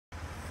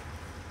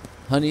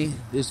Honey,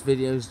 this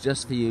video is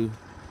just for you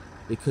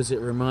because it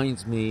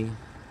reminds me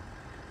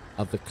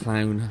of the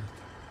Clown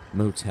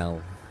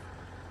Motel.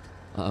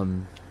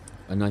 And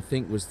I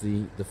think was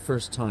the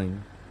first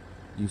time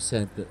you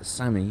said that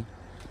Sammy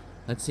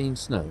had seen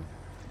snow.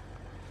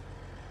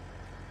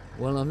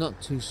 Well, I'm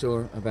not too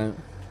sure about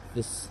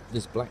this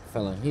black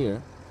fella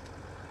here.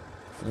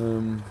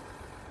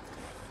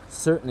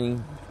 Certainly,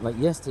 like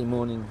yesterday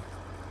morning,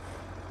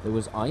 there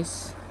was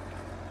ice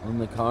on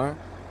the car.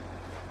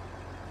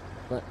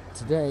 But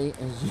today,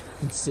 as you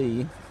can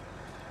see,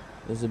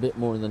 there's a bit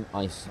more than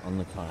ice on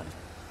the car.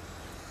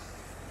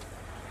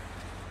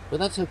 But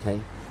that's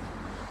okay.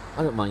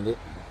 I don't mind it.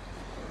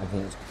 I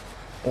think it's,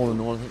 all in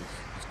all, I think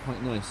it's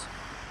quite nice.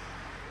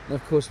 Now,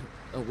 of course,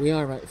 we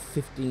are about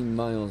 15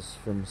 miles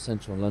from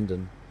central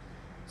London.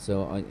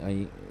 So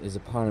I there's a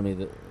part of me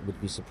that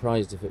would be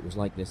surprised if it was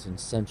like this in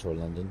central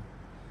London.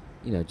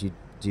 You know, due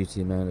to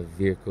the amount of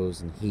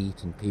vehicles and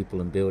heat and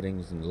people and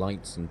buildings and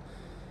lights, and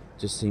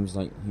just seems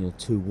like, you know,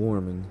 too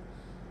warm and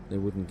they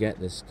wouldn't get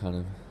this kind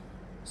of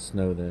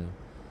snow there.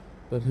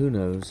 But who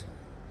knows?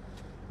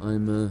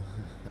 I'm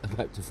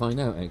about to find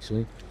out,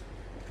 actually.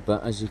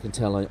 But as you can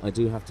tell, I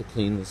do have to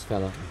clean this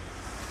fella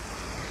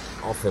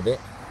off a bit.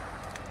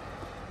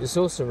 This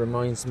also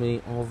reminds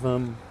me of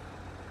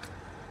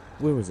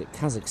where was it?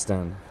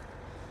 Kazakhstan.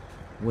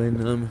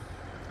 When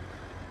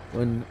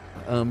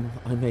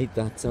I made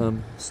that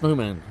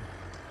snowman.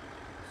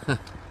 That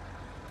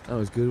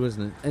was good,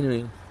 wasn't it?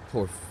 Anyway,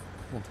 poor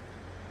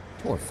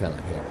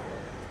fella here.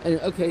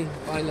 Anyway, okay,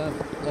 bye love.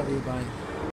 Love you, bye.